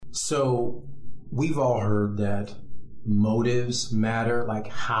So we've all heard that motives matter, like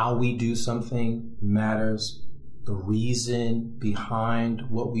how we do something matters. The reason behind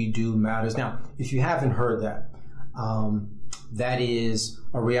what we do matters. Now, if you haven't heard that, that is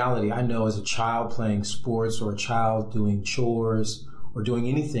a reality. I know as a child playing sports or a child doing chores or doing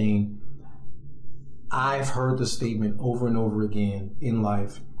anything, I've heard the statement over and over again in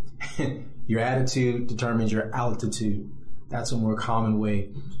life. Your attitude determines your altitude. That's a more common way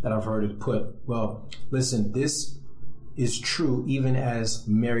that I've heard it put. Well, listen, this is true even as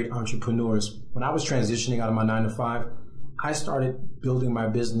married entrepreneurs. When I was transitioning out of my 9-to-5, I started building my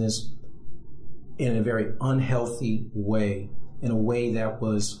business in a very unhealthy way, in a way that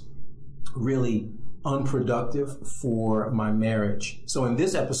was really unproductive for my marriage. So in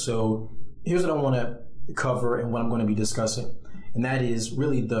this episode, here's what I want to cover and what I'm going to be discussing. And that is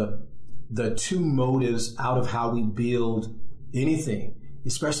really the two motives out of how we build anything,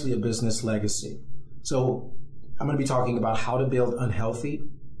 especially a business legacy. So I'm going to be talking about how to build unhealthy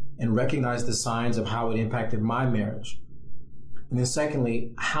and recognize the signs of how it impacted my marriage. And then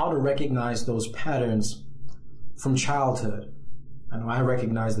secondly, how to recognize those patterns from childhood. I know I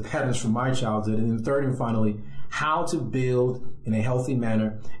recognize the patterns from my childhood. And then third and finally, how to build in a healthy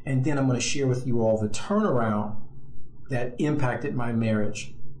manner. And then I'm going to share with you all the turnaround that impacted my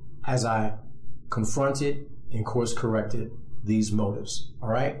marriage as I confronted and course corrected these motives. All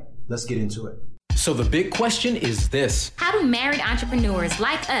right, let's get into it. So the big question is this. How do married entrepreneurs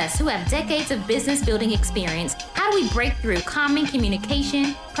like us who have decades of business building experience, how do we break through common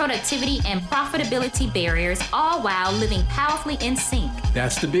communication, productivity, and profitability barriers, all while living powerfully in sync?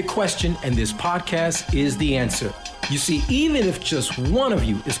 That's the big question, and this podcast is the answer. You see, even if just one of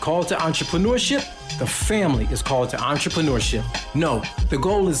you is called to entrepreneurship, the family is called to entrepreneurship. No, the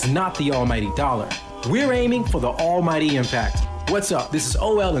goal is not the almighty dollar. We're aiming for the almighty impact. What's up? This is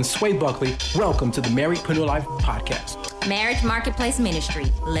OL and Sway Buckley. Welcome to the Marriedpreneur Life Podcast. Marriage Marketplace Ministry.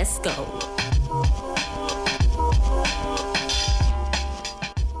 Let's go.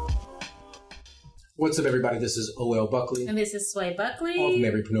 What's up, everybody? This is OL Buckley. And this is Sway Buckley.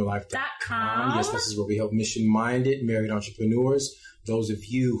 Of MarriedpreneurLife.com. Yes, this is where we help mission-minded married entrepreneurs, those of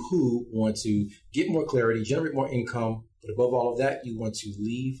you who want to get more clarity, generate more income, but above all of that, you want to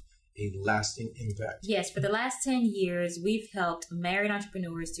leave a lasting impact. Yes, for the last 10 years, we've helped married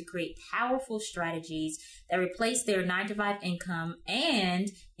entrepreneurs to create powerful strategies that replace their 9-to-5 income and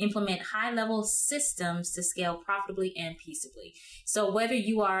implement high-level systems to scale profitably and peaceably. So whether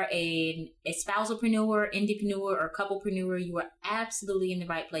you are a spousalpreneur, indiepreneur, or couplepreneur, you are absolutely in the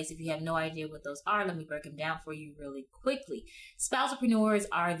right place. If you have no idea what those are, let me break them down for you really quickly. Spousalpreneurs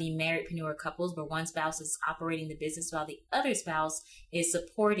are the marriedpreneur couples where one spouse is operating the business while the other spouse is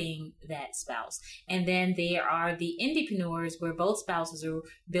supporting that spouse. And then there are the indiepreneurs where both spouses are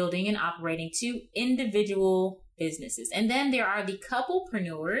building and operating two individual businesses. And then there are the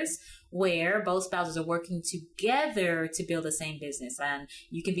couplepreneurs where both spouses are working together to build the same business. And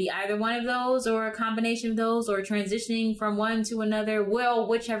you can be either one of those or a combination of those or transitioning from one to another. Well,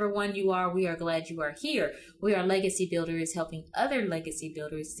 whichever one you are, we are glad you are here. We are legacy builders helping other legacy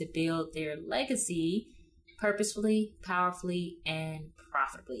builders to build their legacy purposefully, powerfully, and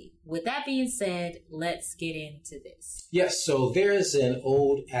profitably. With that being said, let's get into this. Yes, so there's an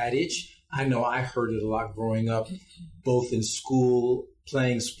old adage. I know I heard it a lot growing up, both in school,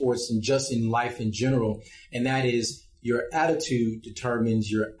 playing sports, and just in life in general. And that is your attitude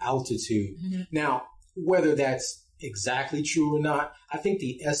determines your altitude. Mm-hmm. Now, whether that's exactly true or not, I think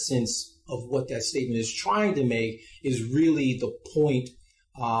the essence of what that statement is trying to make is really the point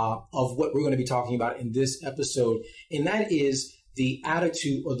of what we're going to be talking about in this episode. And that is the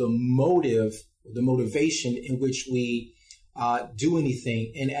attitude or the motive, the motivation in which we do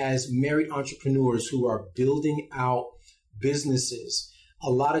anything. And as married entrepreneurs who are building out businesses, a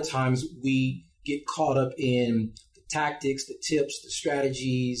lot of times we get caught up in the tactics, the tips, the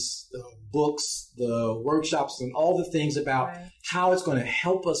strategies, the books, the workshops, and all the things about how it's going to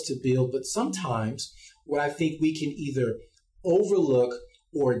help us to build. But sometimes what I think we can either overlook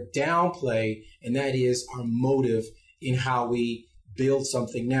or downplay, and that is our motive in how we build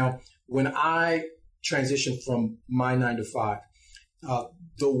something. Now, when I transitioned from my 9-to-5,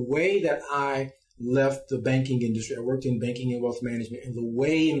 the way that I left the banking industry, I worked in banking and wealth management, and the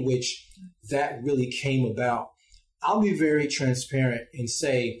way in which that really came about, I'll be very transparent and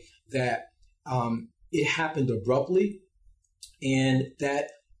say that it happened abruptly, and that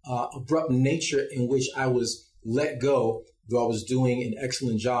abrupt nature in which I was let go, though I was doing an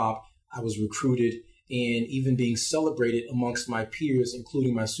excellent job, I was recruited and even being celebrated amongst my peers,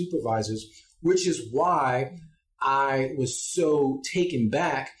 including my supervisors, which is why I was so taken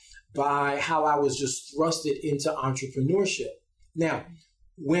back by how I was just thrusted into entrepreneurship. Now,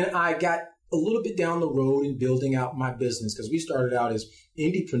 when I got a little bit down the road in building out my business, because we started out as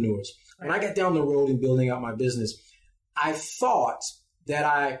indiepreneurs, when I got down the road in building out my business, I thought that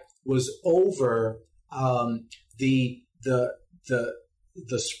I was over the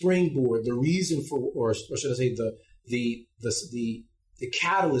springboard, the reason for, or should I say, the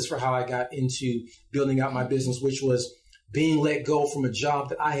catalyst for how I got into building out my business, which was being let go from a job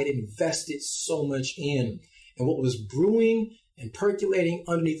that I had invested so much in. And what was brewing and percolating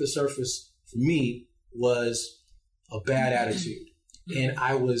underneath the surface for me was a bad attitude. And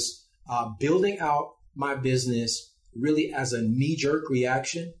I was building out my business really as a knee-jerk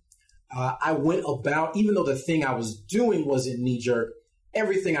reaction. I went about, even though the thing I was doing wasn't knee-jerk,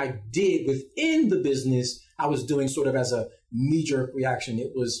 everything I did within the business, I was doing sort of as a knee-jerk reaction.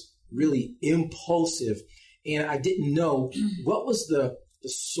 It was really impulsive. And I didn't know what was the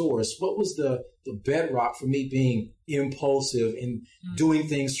source, what was the bedrock for me being impulsive and doing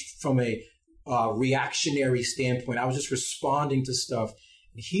things from a reactionary standpoint. I was just responding to stuff.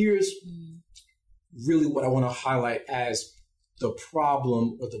 And here's really what I want to highlight as the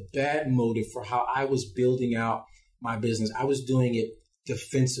problem or the bad motive for how I was building out my business. I was doing it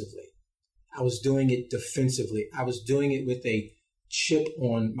defensively. I was doing it with a chip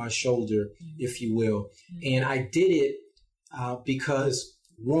on my shoulder, if you will. And I did it because,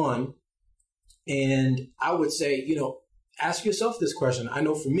 one, and I would say, ask yourself this question. I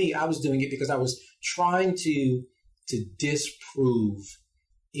know for me, I was doing it because I was trying to disprove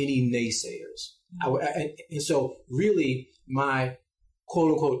any naysayers. And so really my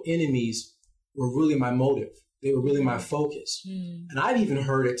quote unquote enemies were really my motive. They were really my focus. And I've even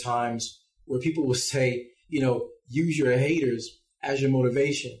heard at times where people will say, use your haters as your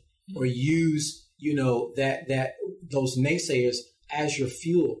motivation, or use, that those naysayers as your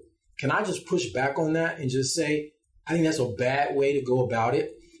fuel. Can I just push back on that and just say, I think that's a bad way to go about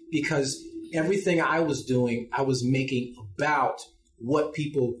it, because everything I was doing, I was making about what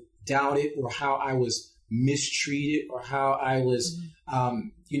people doubted, or how I was mistreated, or how I was,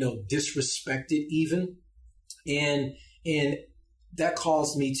 disrespected even. And that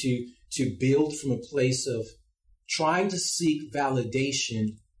caused me to build from a place of trying to seek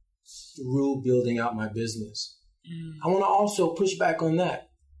validation through building out my business. I want to also push back on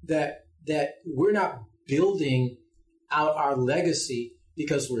that we're not building out our legacy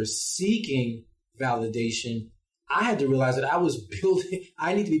because we're seeking validation. I had to realize that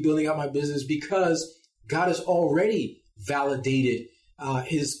I need to be building out my business because God has already validated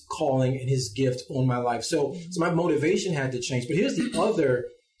his calling and his gift on my life. So my motivation had to change. But here's the other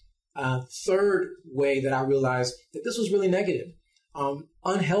third way that I realized that this was really negative,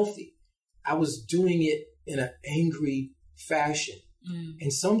 unhealthy. I was doing it in an angry fashion.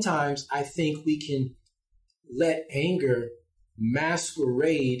 And sometimes I think we can let anger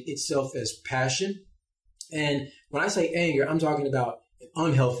masquerade itself as passion. And when I say anger, I'm talking about an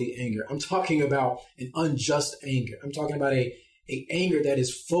unhealthy anger. I'm talking about an unjust anger. I'm talking about a anger that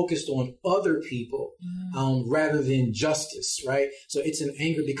is focused on other people rather than justice, right? So it's an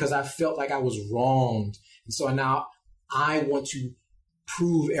anger because I felt like I was wronged. And so now I want to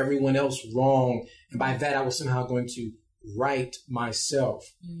prove everyone else wrong. And by that, I was somehow going to right myself.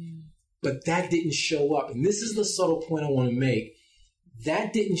 But that didn't show up. And this is the subtle point I want to make.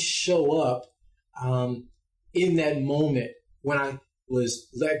 That didn't show up in that moment when I was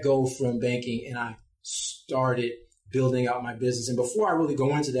let go from banking and I started building out my business. And before I really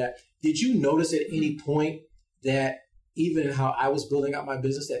go into that, did you notice at any point that even how I was building out my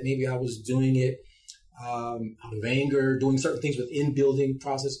business, that maybe I was doing it out of anger, doing certain things within building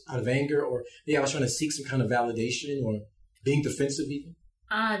process out of anger, or maybe I was trying to seek some kind of validation or being defensive even?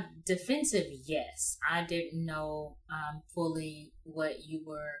 Defensive, yes. I didn't know fully what you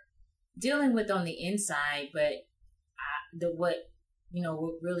were dealing with on the inside, but what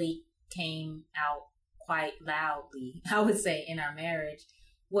really came out quite loudly, I would say, in our marriage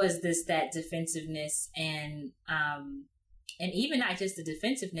was that defensiveness, and even not just the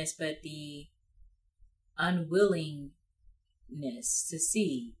defensiveness, but the unwillingness to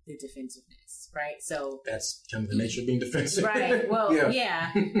see the defensiveness, right? So that's kind of the nature of being defensive, right? Well,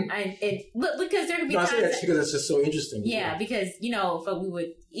 yeah. Because there could be times. I say that because that's just so interesting. Yeah, because but we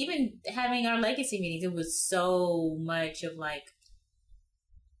would, even having our legacy meetings, it was so much of like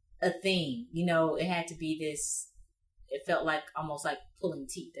a thing. It had to be this. It felt like almost like pulling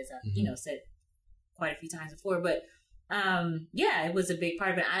teeth, as I've said quite a few times before, but. It was a big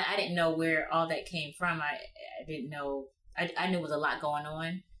part of it. I didn't know where all that came from. I didn't know. I knew there was a lot going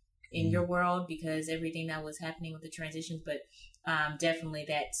on, in your world because everything that was happening with the transitions, but definitely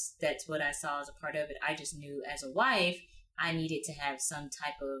that's what I saw as a part of it. I just knew as a wife, I needed to have some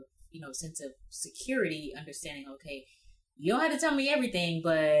type of, sense of security, understanding, okay, you don't have to tell me everything,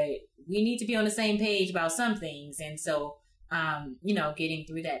 but we need to be on the same page about some things. And so, getting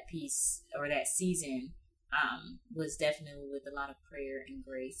through that piece or that season was definitely with a lot of prayer and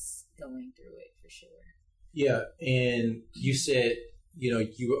grace going through it for sure. Yeah. And you said, you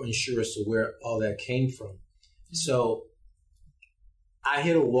were unsure as to where all that came from. Mm-hmm. So I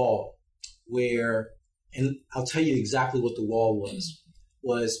hit a wall where, and I'll tell you exactly what the wall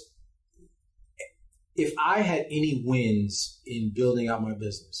was if I had any wins in building out my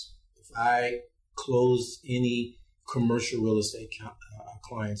business, if I closed any commercial real estate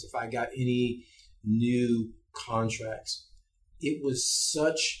clients, if I got any new contracts, it was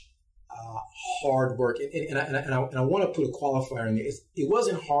such hard work. And I want to put a qualifier in there. It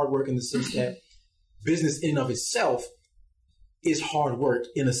wasn't hard work in the sense that business in and of itself is hard work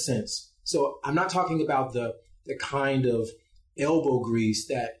in a sense. So I'm not talking about the kind of elbow grease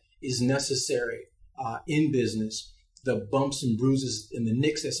that is necessary in business, the bumps and bruises and the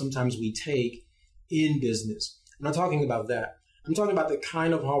nicks that sometimes we take in business. I'm not talking about that. I'm talking about the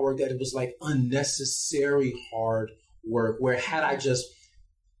kind of hard work that it was like unnecessary hard work, where had I just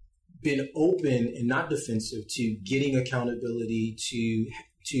been open and not defensive to getting accountability,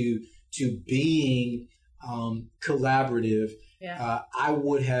 to being collaborative, I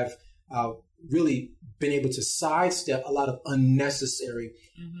would have really been able to sidestep a lot of unnecessary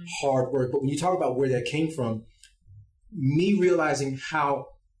hard work. But when you talk about where that came from, me realizing how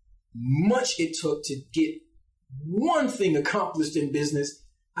much it took to get one thing accomplished in business,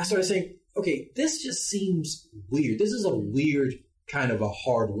 I started saying, okay, this just seems weird. This is a weird kind of a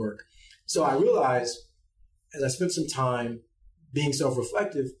hard work. So I realized as I spent some time being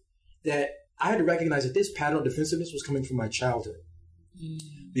self-reflective that I had to recognize that this pattern of defensiveness was coming from my childhood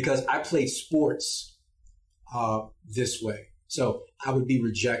because I played sports this way. So I would be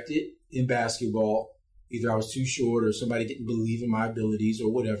rejected in basketball. Either I was too short or somebody didn't believe in my abilities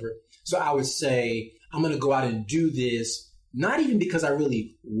or whatever. So I would say, I'm going to go out and do this, not even because I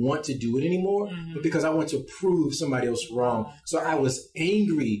really want to do it anymore, but because I want to prove somebody else wrong. So I was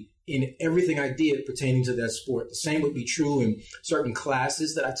angry in everything I did pertaining to that sport. The same would be true in certain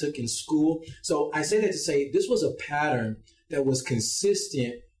classes that I took in school. So I say that to say this was a pattern that was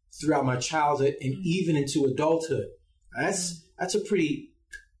consistent throughout my childhood and even into adulthood. That's a pretty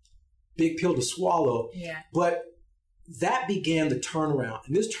big pill to swallow. Yeah. But that began the turnaround.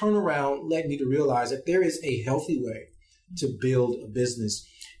 And this turnaround led me to realize that there is a healthy way to build a business.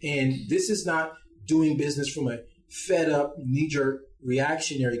 And this is not doing business from a fed up, knee-jerk,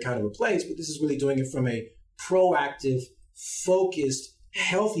 reactionary kind of a place, but this is really doing it from a proactive, focused,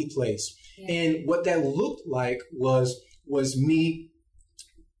 healthy place. Yeah. And what that looked like was me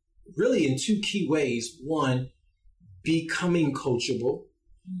really in two key ways. One, becoming coachable,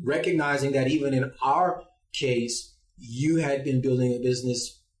 recognizing that even in our case, you had been building a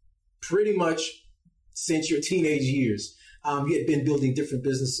business pretty much since your teenage years. You had been building different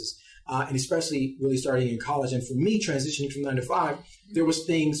businesses, and especially really starting in college. And for me, transitioning from 9 to 5, there was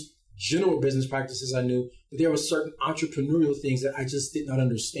things, general business practices I knew, but there were certain entrepreneurial things that I just did not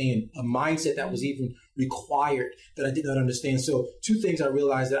understand, a mindset that was even required that I did not understand. So 2 things I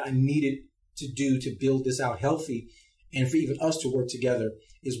realized that I needed to do to build this out healthy and for even us to work together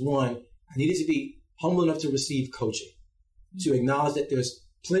is, one, I needed to be humble enough to receive coaching, to acknowledge that there's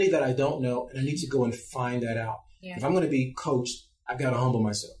plenty that I don't know, and I need to go and find that out. Yeah. If I'm going to be coached, I've got to humble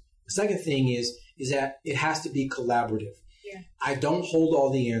myself. The second thing is that it has to be collaborative. Yeah. I don't hold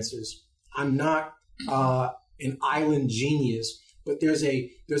all the answers. I'm not an island genius, but there's a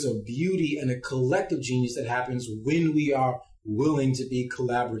beauty and a collective genius that happens when we are willing to be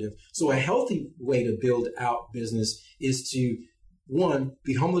collaborative. So a healthy way to build out business is to, 1,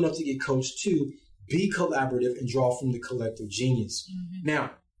 be humble enough to get coached. 2, be collaborative and draw from the collective genius.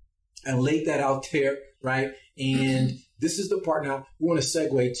 Now, I laid that out there, right? And this is the part now we want to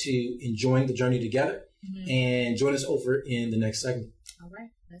segue to enjoying the journey together and join us over in the next segment. All right,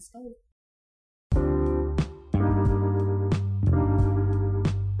 let's go.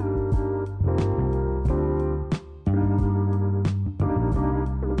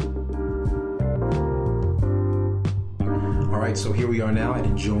 All right, so here we are now at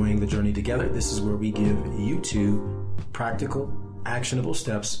Enjoying the Journey Together. This is where we give you 2 practical, actionable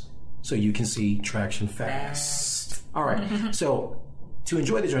steps so you can see traction fast. All right, so to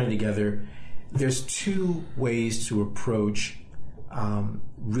enjoy the journey together, there's 2 ways to approach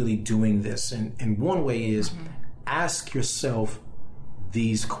really doing this. And one way is ask yourself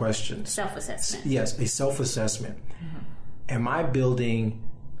these questions. Self-assessment. Yes, a self-assessment. Am I building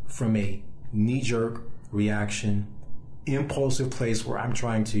from a knee-jerk reaction, impulsive place where I'm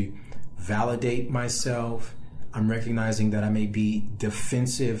trying to validate myself? I'm recognizing that I may be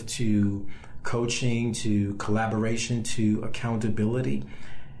defensive to coaching, to collaboration, to accountability.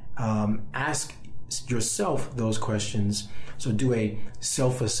 Ask yourself those questions. So do a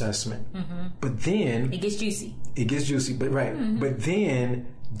self-assessment. But then... It gets juicy. But right. But then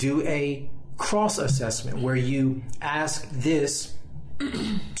do a cross-assessment where you ask this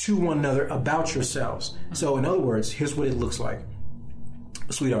to one another about yourselves. So in other words, here's what it looks like.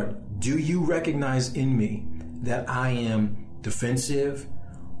 Sweetheart, do you recognize in me that I am defensive?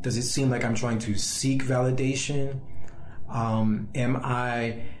 Does it seem like I'm trying to seek validation? Am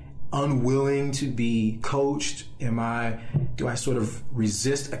I unwilling to be coached? Do I sort of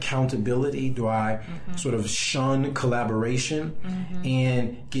resist accountability? Do I sort of shun collaboration?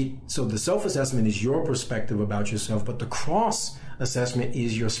 So the self-assessment is your perspective about yourself, but the cross-assessment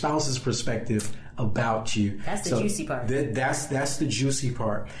is your spouse's perspective about you. That's the juicy part. That's the juicy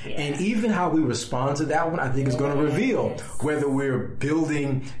part. Yeah. And even how we respond to that one, I think is going to reveal whether we're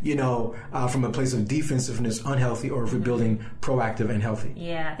building, from a place of defensiveness, unhealthy, or if we're building proactive and healthy.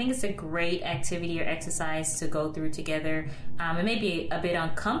 Yeah, I think it's a great activity or exercise to go through together. It may be a bit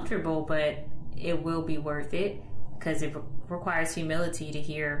uncomfortable, but it will be worth it because it requires humility to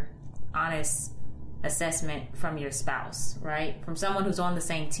hear honest assessment from your spouse, right? From someone who's on the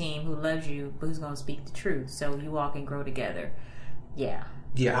same team, who loves you, but who's going to speak the truth so you all can grow together. Yeah,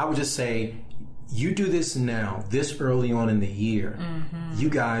 I would just say you do this now, this early on in the year. You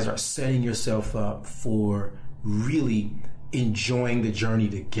guys are setting yourself up for really enjoying the journey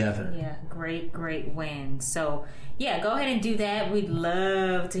together. Yeah, great win. So go ahead and do that. We'd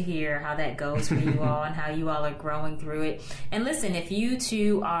love to hear how that goes for you all and how you all are growing through it. And listen, if you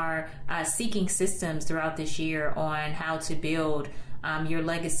too are seeking systems throughout this year on how to build your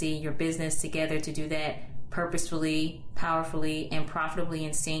legacy, your business together to do that purposefully, powerfully, and profitably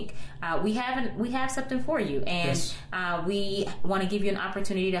in sync, we have something for you, and we want to give you an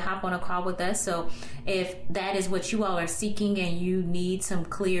opportunity to hop on a call with us. So if that is what you all are seeking and you need some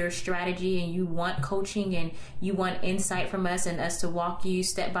clear strategy and you want coaching and you want insight from us and us to walk you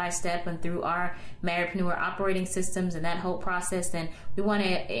step by step and through our Marriedpreneur operating systems and that whole process, then we want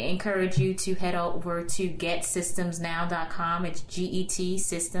to encourage you to head over to GetSystemsNow.com. It's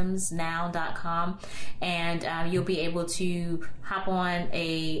GETSystemsNow.com, and you'll be able to hop on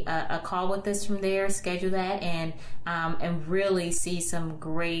a call with us from there, schedule that, and really see some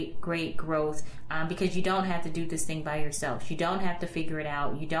great growth, because you don't have to do this thing by yourself. You don't have to figure it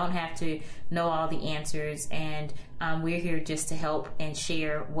out. You don't have to know all the answers, and we're here just to help and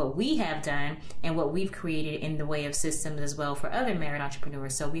share what we have done and what we've created in the way of systems as well for other married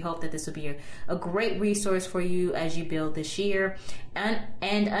entrepreneurs. So we hope that this will be a great resource for you as you build this year. And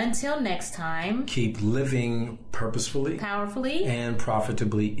until next time, keep living purposefully, powerfully, and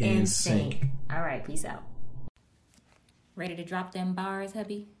profitably in sync. All right, peace out. Ready to drop them bars,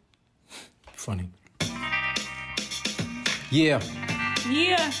 hubby? Funny. Yeah,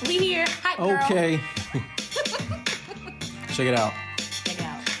 we here. Hi, girl. Okay. Check it out.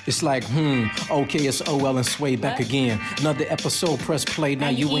 It's like, okay, it's OL and Sway back again. Another episode, press play, now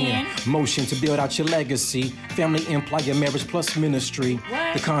you in. Motion to build out your legacy. Family, employer, marriage plus ministry.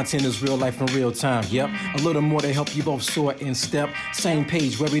 What? The content is real life in real time, yep. A little more to help you both soar in step. Same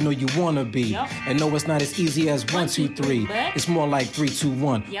page where we know you want to be. Yep. And no, it's not as easy as 1, 2, 3. It's more like 3, 2,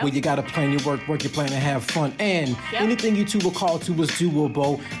 1. Yep. Where you got to plan your work your plan and have fun. And anything you two will call to is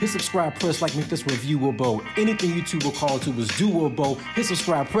doable. Hit subscribe, press like, make this reviewable. Anything you two will call to is doable. Hit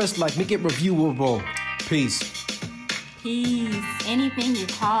subscribe, press like, make it reviewable. Peace. Anything you're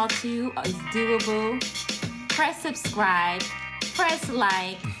called to is doable. Press subscribe, press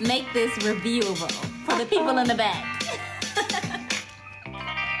like, make this reviewable for the people in the back.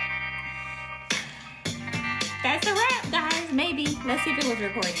 That's a wrap, guys. Maybe. Let's see if it was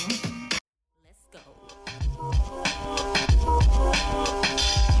recording.